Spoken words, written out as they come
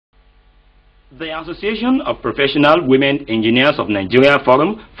The Association of Professional Women Engineers of Nigeria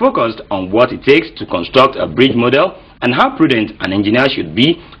Forum focused on what it takes to construct a bridge model and how prudent an engineer should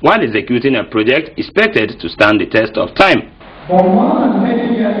be while executing a project expected to stand the test of time. For more than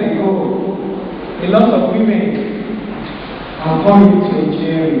 20 years ago, a lot of women have gone into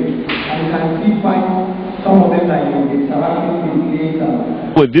engineering, and you can see quite some of them that you will be interacting with later.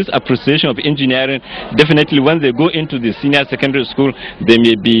 With this appreciation of engineering, definitely when they go into the senior secondary school, they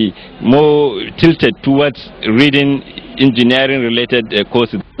may be more tilted towards reading engineering-related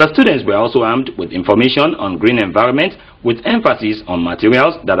courses. The students were also armed with information on green environment, with emphasis on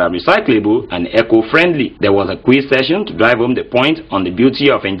materials that are recyclable and eco-friendly. There was a quiz session to drive home the point on the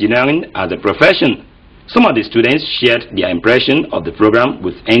beauty of engineering as a profession. Some of the students shared their impression of the program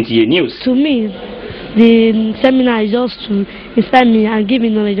with NTA News. To me, the seminar is just to inspire me and give me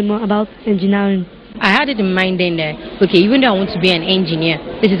knowledge more about engineering. I had it in mind then that, okay, even though I want to be an engineer,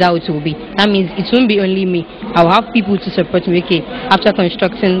 this is how it will be. That means it won't be only me. I'll have people to support me. Okay, after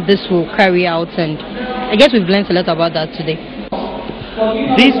constructing, this will carry out, and I guess we've learned a lot about that today.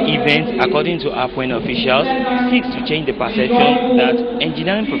 This event, according to AFWEN officials, seeks to change the perception that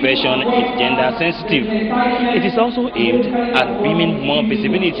engineering profession is gender sensitive. It is also aimed at bringing more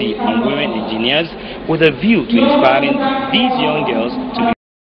visibility on women engineers with a view to inspiring these young girls to be